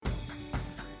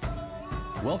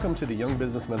Welcome to the Young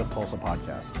Businessmen of Tulsa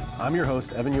podcast. I'm your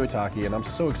host, Evan Uitaki, and I'm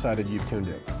so excited you've tuned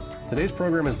in. Today's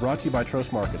program is brought to you by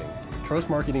Trost Marketing. Trost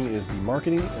Marketing is the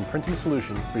marketing and printing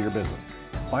solution for your business.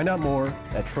 Find out more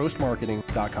at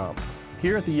trostmarketing.com.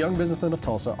 Here at the Young Businessmen of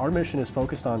Tulsa, our mission is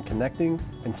focused on connecting,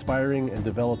 inspiring, and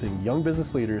developing young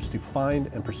business leaders to find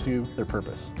and pursue their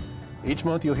purpose. Each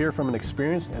month, you'll hear from an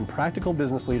experienced and practical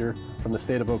business leader from the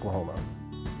state of Oklahoma.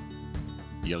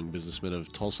 Young Businessmen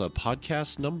of Tulsa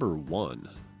podcast number 1.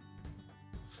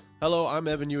 Hello, I'm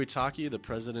Evan Uitaki, the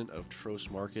president of Trost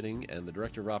Marketing and the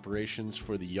director of operations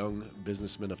for the Young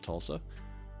Businessmen of Tulsa.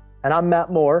 And I'm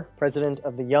Matt Moore, president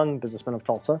of the Young Businessmen of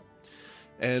Tulsa.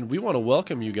 And we want to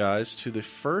welcome you guys to the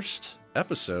first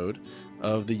episode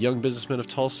of the Young Businessmen of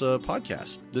Tulsa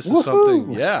podcast. This is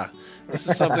something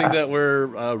that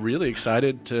we're really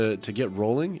excited to get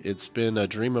rolling. It's been a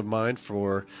dream of mine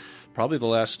for probably the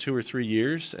last 2 or 3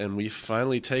 years, and we've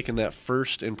finally taken that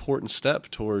first important step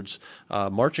towards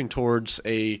marching towards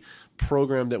a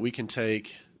program that we can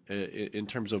take in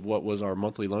terms of what was our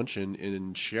monthly luncheon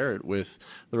and share it with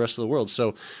the rest of the world.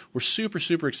 So we're super,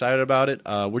 super excited about it.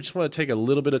 We just want to take a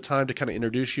little bit of time to kind of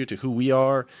introduce you to who we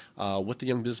are, what the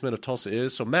Young Businessmen of Tulsa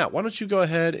is. So Matt, why don't you go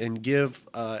ahead and give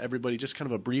everybody just kind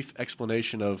of a brief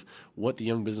explanation of what the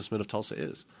Young Businessmen of Tulsa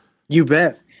is? You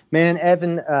bet. Man,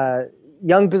 Evan,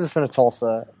 Young Businessmen of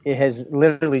Tulsa, it has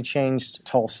literally changed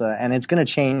Tulsa, and it's going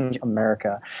to change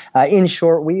America. In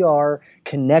short, we are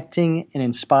connecting and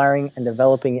inspiring and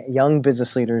developing young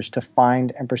business leaders to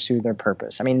find and pursue their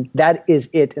purpose. I mean, that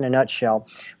is it in a nutshell,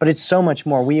 but it's so much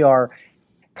more. We are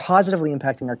positively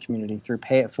impacting our community through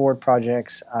Pay It Forward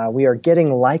projects. We are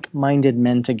getting like-minded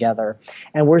men together,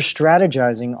 and we're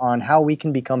strategizing on how we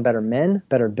can become better men,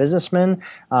 better businessmen,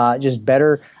 just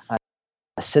better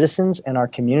citizens in our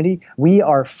community. We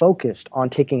are focused on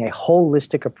taking a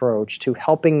holistic approach to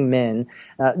helping men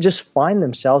just find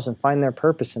themselves and find their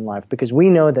purpose in life, because we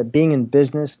know that being in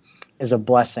business is a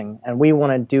blessing, and we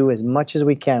want to do as much as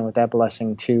we can with that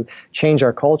blessing to change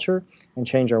our culture and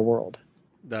change our world.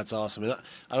 That's awesome. And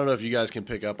I don't know if you guys can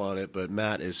pick up on it, but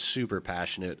Matt is super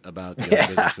passionate about the Young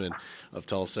Businessmen of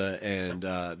Tulsa, and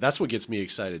that's what gets me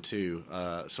excited too.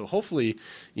 So hopefully,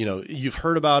 you've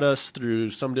heard about us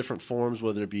through some different forms,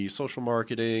 whether it be social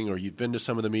marketing or you've been to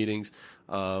some of the meetings,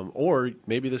 or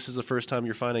maybe this is the first time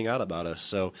you're finding out about us.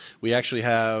 So we actually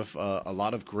have a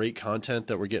lot of great content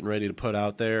that we're getting ready to put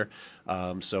out there.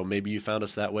 So maybe you found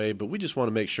us that way, but we just want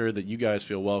to make sure that you guys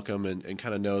feel welcome and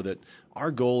kind of know that our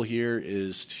goal here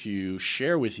is to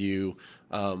share with you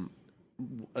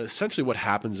essentially what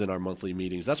happens in our monthly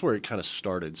meetings. That's where it kind of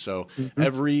started. So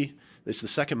it's the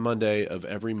second Monday of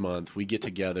every month. We get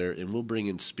together and we'll bring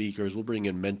in speakers. We'll bring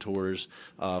in mentors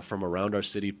from around our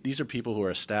city. These are people who are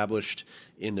established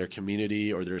in their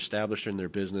community or they're established in their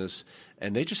business,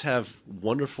 and they just have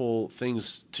wonderful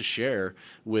things to share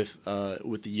with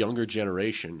the younger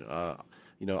generation.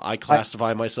 I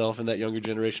classify myself in that younger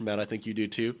generation, Matt. I think you do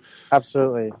too.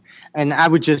 Absolutely. And I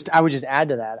would just add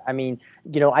to that. I mean,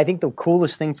 I think the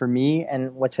coolest thing for me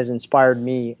and what has inspired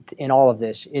me in all of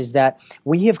this is that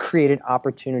we have created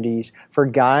opportunities for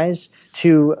guys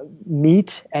to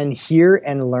meet and hear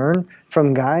and learn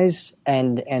from guys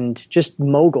and just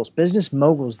moguls, business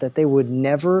moguls that they would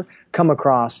never come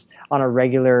across on a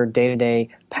regular day-to-day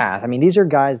path. I mean, these are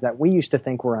guys that we used to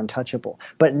think were untouchable,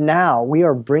 but now we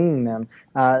are bringing them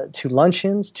to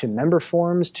luncheons, to member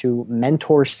forums, to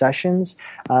mentor sessions,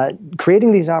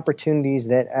 creating these opportunities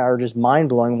that are just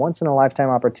mind-blowing, once-in-a-lifetime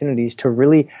opportunities to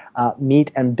really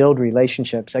meet and build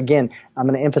relationships. Again, I'm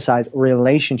going to emphasize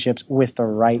relationships with the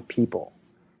right people.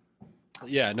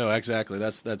 Yeah, no, exactly.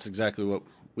 That's exactly what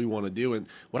we want to do. And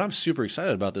what I'm super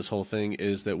excited about this whole thing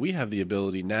is that we have the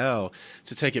ability now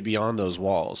to take it beyond those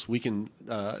walls. We can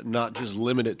not just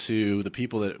limit it to the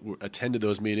people that attended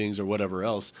those meetings or whatever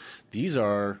else. These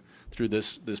are, through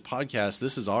this podcast,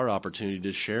 this is our opportunity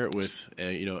to share it with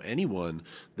anyone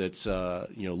that's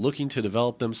looking to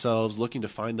develop themselves, looking to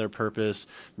find their purpose.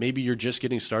 Maybe you're just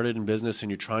getting started in business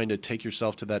and you're trying to take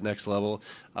yourself to that next level.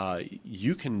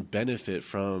 You can benefit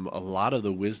from a lot of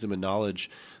the wisdom and knowledge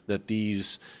that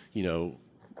these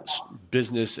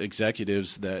business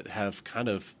executives that have kind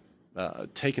of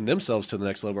taken themselves to the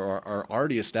next level are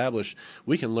already established.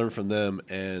 We can learn from them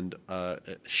and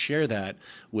share that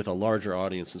with a larger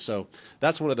audience. And so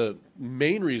that's one of the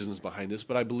main reasons behind this,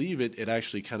 but I believe it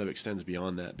actually kind of extends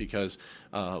beyond that, because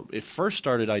it first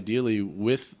started ideally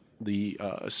with the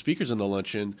speakers in the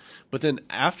luncheon, but then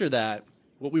after that,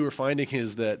 what we were finding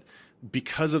is that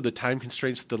because of the time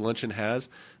constraints that the luncheon has,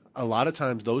 a lot of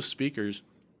times those speakers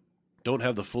don't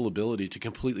have the full ability to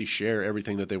completely share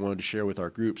everything that they wanted to share with our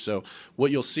group. So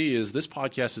what you'll see is this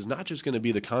podcast is not just going to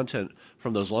be the content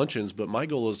from those luncheons, but my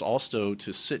goal is also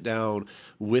to sit down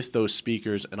with those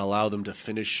speakers and allow them to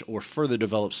finish or further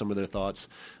develop some of their thoughts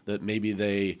that maybe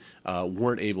they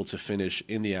weren't able to finish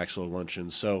in the actual luncheon.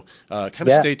 So kind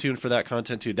of stay tuned for that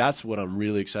content too. That's what I'm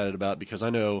really excited about, because I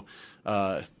know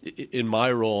in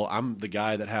my role, I'm the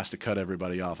guy that has to cut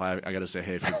everybody off. I got to say,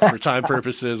 hey, for time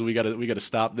purposes, we got to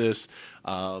stop this.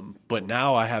 But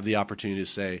now I have the opportunity to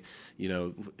say,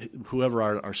 whoever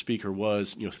our speaker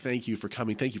was, thank you for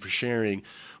coming, thank you for sharing.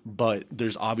 But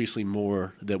there's obviously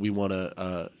more that we want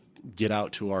to get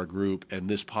out to our group, and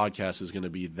this podcast is going to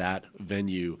be that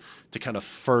venue to kind of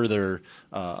further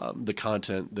the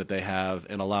content that they have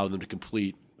and allow them to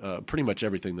complete pretty much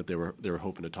everything that they were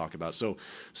hoping to talk about. So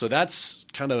that's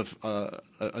kind of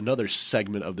another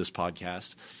segment of this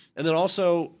podcast. And then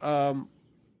also,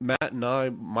 Matt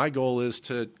and my goal is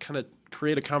to kind of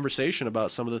create a conversation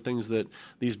about some of the things that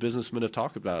these businessmen have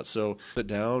talked about. So sit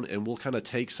down and we'll kind of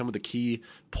take some of the key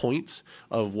points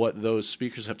of what those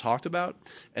speakers have talked about,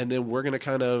 and then we're going to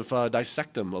kind of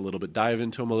dissect them a little bit, dive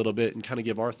into them a little bit, and kind of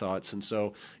give our thoughts. And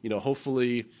so,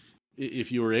 hopefully,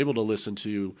 if you were able to listen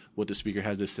to what the speaker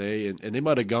had to say, and they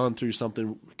might have gone through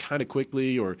something kind of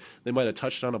quickly, or they might have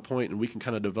touched on a point, and we can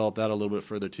kind of develop that a little bit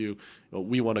further too.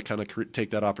 We want to kind of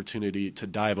take that opportunity to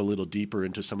dive a little deeper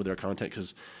into some of their content,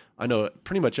 because I know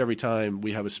pretty much every time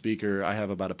we have a speaker, I have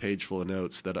about a page full of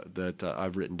notes that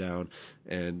I've written down,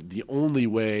 and the only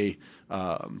way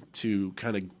to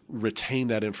kind of retain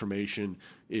that information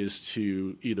is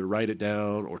to either write it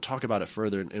down or talk about it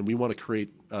further. And we want to create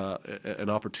an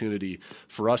opportunity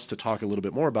for us to talk a little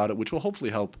bit more about it, which will hopefully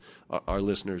help our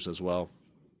listeners as well.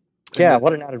 Yeah,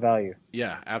 what an added value.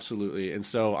 Yeah, absolutely. And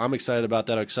so I'm excited about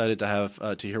that. I'm excited to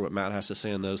have to hear what Matt has to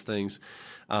say on those things.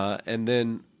 And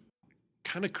then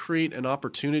kind of create an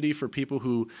opportunity for people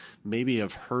who maybe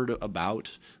have heard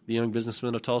about the Young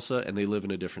Businessmen of Tulsa and they live in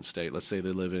a different state. Let's say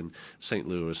they live in St.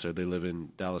 Louis, or they live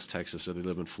in Dallas, Texas, or they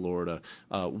live in Florida.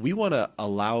 We want to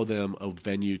allow them a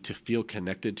venue to feel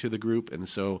connected to the group. And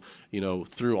so,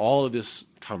 through all of this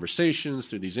conversations,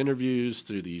 through these interviews,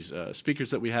 through these speakers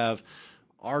that we have,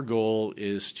 our goal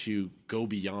is to go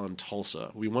beyond Tulsa.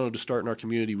 We wanted to start in our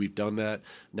community. We've done that.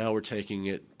 Now we're taking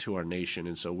it to our nation.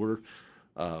 And so we're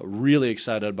really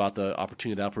excited about the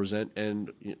opportunity that'll present.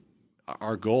 And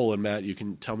our goal, and Matt, you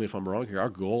can tell me if I'm wrong here,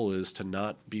 our goal is to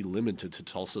not be limited to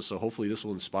Tulsa. So hopefully this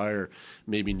will inspire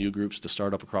maybe new groups to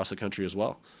start up across the country as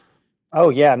well. Oh,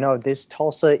 yeah, no, this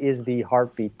Tulsa is the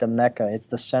heartbeat, the Mecca. It's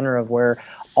the center of where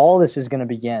all this is going to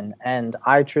begin. And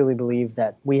I truly believe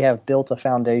that we have built a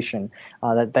foundation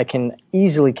that can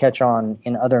easily catch on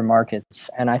in other markets.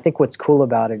 And I think what's cool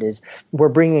about it is we're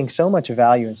bringing so much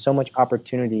value and so much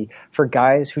opportunity for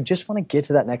guys who just want to get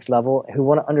to that next level, who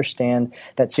want to understand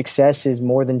that success is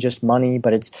more than just money,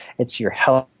 but it's your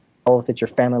health, it's your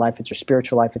family life, it's your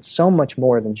spiritual life. It's so much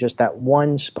more than just that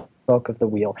one spoke of the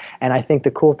wheel. And I think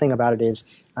the cool thing about it is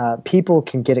people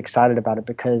can get excited about it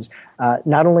because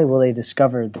not only will they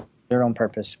discover their own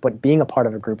purpose, but being a part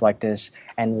of a group like this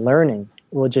and learning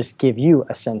will just give you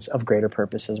a sense of greater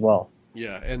purpose as well.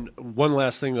 Yeah, and one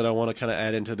last thing that I want to kind of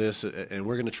add into this, and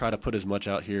we're going to try to put as much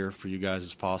out here for you guys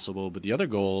as possible, but the other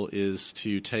goal is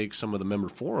to take some of the member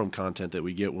forum content that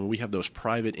we get when we have those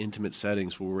private, intimate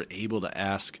settings where we're able to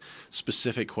ask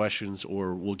specific questions,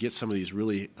 or we'll get some of these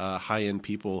really high-end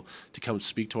people to come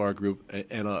speak to our group,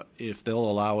 and if they'll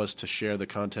allow us to share the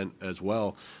content as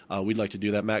well, we'd like to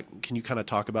do that. Matt, can you kind of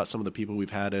talk about some of the people we've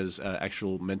had as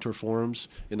actual mentor forums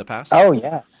in the past? Oh,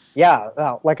 yeah. Yeah,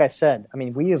 like I said, I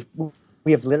mean, we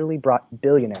have literally brought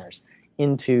billionaires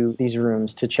into these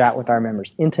rooms to chat with our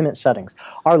members, intimate settings.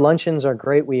 Our luncheons are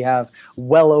great. We have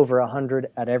well over 100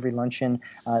 at every luncheon.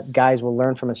 Guys will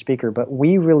learn from a speaker, but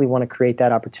we really want to create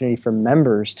that opportunity for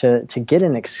members to get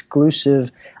an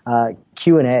exclusive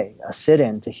Q&A, a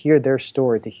sit-in, to hear their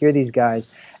story, to hear these guys.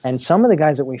 And some of the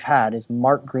guys that we've had is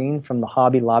Mark Green from the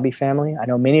Hobby Lobby family. I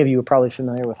know many of you are probably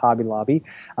familiar with Hobby Lobby.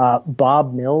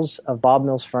 Bob Mills of Bob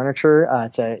Mills Furniture.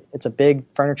 It's a big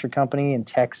furniture company in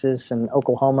Texas and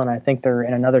Oklahoma, and I think they're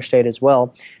in another state as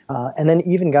well. And then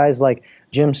even guys like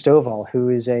Jim Stovall, who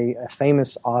is a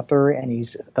famous author, and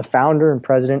he's the founder and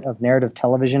president of Narrative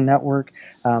Television Network.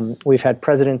 We've had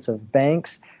presidents of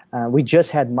banks. We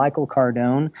just had Michael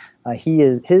Cardone.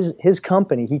 His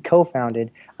company he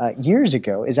co-founded years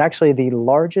ago is actually the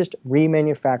largest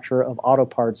remanufacturer of auto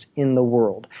parts in the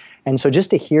world. And so just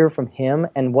to hear from him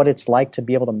and what it's like to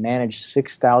be able to manage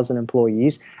 6,000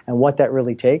 employees and what that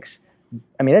really takes,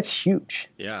 I mean, that's huge.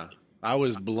 Yeah. I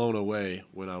was blown away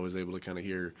when I was able to kind of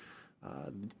hear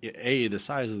A, the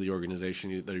size of the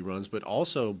organization that he runs, but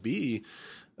also B,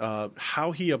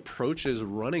 how he approaches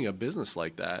running a business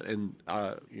like that. And,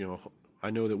 I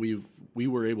know that we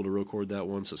were able to record that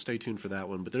one, so stay tuned for that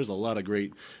one. But there's a lot of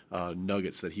great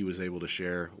nuggets that he was able to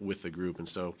share with the group. And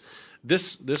so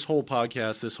this whole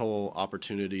podcast, this whole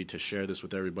opportunity to share this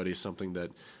with everybody is something that,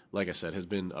 like I said, has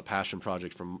been a passion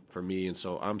project for me. And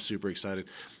so I'm super excited.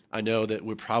 I know that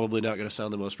we're probably not going to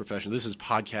sound the most professional. This is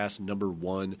podcast number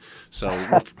 1,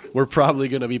 so we're probably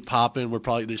going to be popping.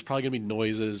 There's probably going to be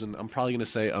noises, and I'm probably going to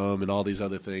say and all these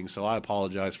other things. So I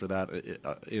apologize for that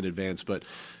in advance. But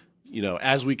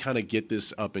as we kind of get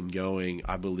this up and going,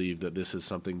 I believe that this is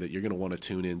something that you're going to want to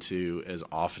tune into as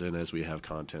often as we have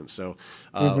content. So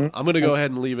I'm going to go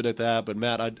ahead and leave it at that. But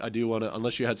Matt, I do want to,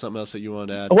 unless you had something else that you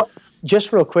want to add. Well,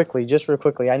 just real quickly.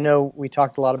 I know we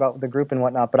talked a lot about the group and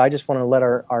whatnot, but I just want to let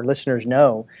our listeners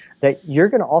know that you're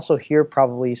going to also hear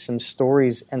probably some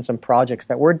stories and some projects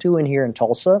that we're doing here in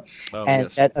Tulsa,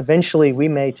 that eventually we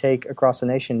may take across the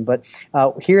nation. But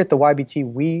here at the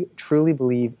YBT, we truly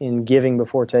believe in giving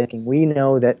before taking. We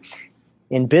know that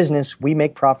in business, we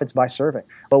make profits by serving.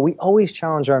 But we always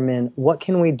challenge our men, what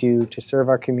can we do to serve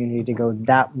our community to go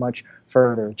that much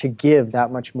further, to give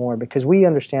that much more? Because we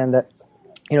understand that,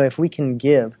 if we can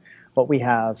give what we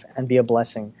have and be a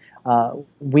blessing,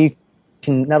 we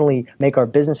can not only make our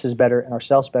businesses better and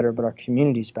ourselves better, but our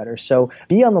communities better. So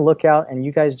be on the lookout, and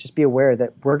you guys just be aware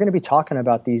that we're going to be talking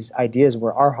about these ideas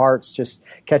where our hearts just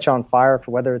catch on fire,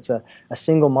 for whether it's a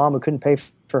single mom who couldn't pay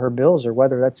for her bills, or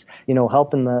whether that's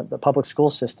helping the public school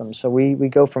system. So we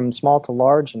go from small to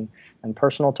large and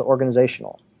personal to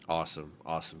organizational. Awesome.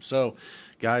 So,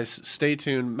 guys, stay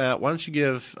tuned. Matt, why don't you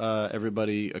give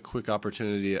everybody a quick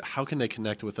opportunity? How can they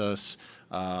connect with us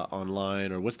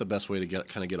online, or what's the best way to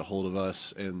get a hold of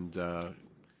us? And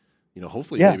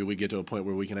hopefully, maybe we get to a point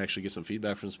where we can actually get some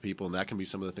feedback from some people, and that can be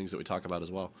some of the things that we talk about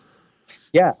as well.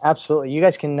 Yeah, absolutely. You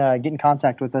guys can get in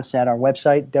contact with us at our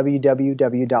website,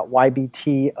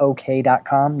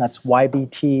 www.ybtok.com. That's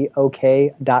ybtok.com.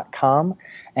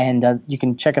 And you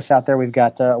can check us out there. We've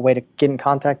got a way to get in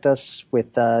contact us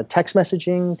with text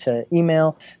messaging to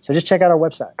email. So just check out our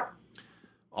website.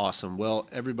 Awesome. Well,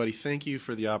 everybody, thank you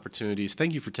for the opportunities.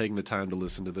 Thank you for taking the time to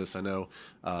listen to this. I know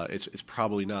it's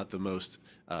probably not the most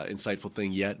insightful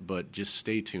thing yet, but just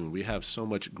stay tuned. We have so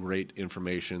much great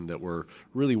information that we're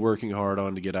really working hard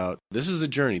on to get out. This is a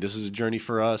journey. This is a journey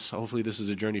for us. Hopefully this is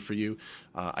a journey for you.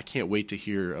 I can't wait to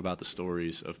hear about the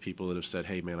stories of people that have said,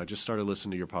 hey, man, I just started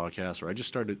listening to your podcast, or I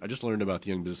just learned about the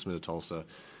Young Businessmen of Tulsa.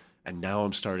 And now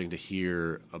I'm starting to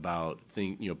hear about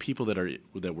people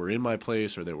that were in my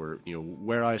place, or that were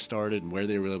where I started and where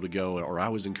they were able to go, or I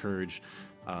was encouraged.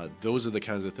 Those are the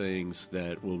kinds of things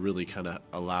that will really kind of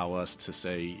allow us to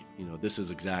say, this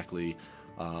is exactly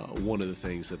one of the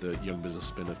things that the Young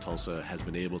Businessmen of Tulsa has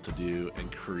been able to do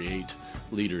and create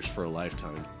leaders for a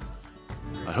lifetime.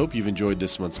 I hope you've enjoyed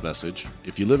this month's message.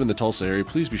 If you live in the Tulsa area,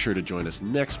 please be sure to join us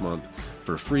next month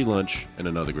for a free lunch and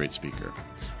another great speaker.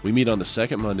 We meet on the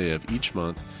second Monday of each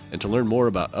month, and to learn more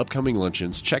about upcoming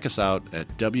luncheons, check us out at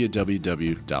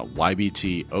www.ybtok.com.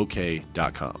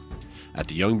 At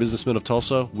the Young Businessmen of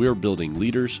Tulsa, we're building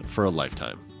leaders for a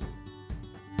lifetime.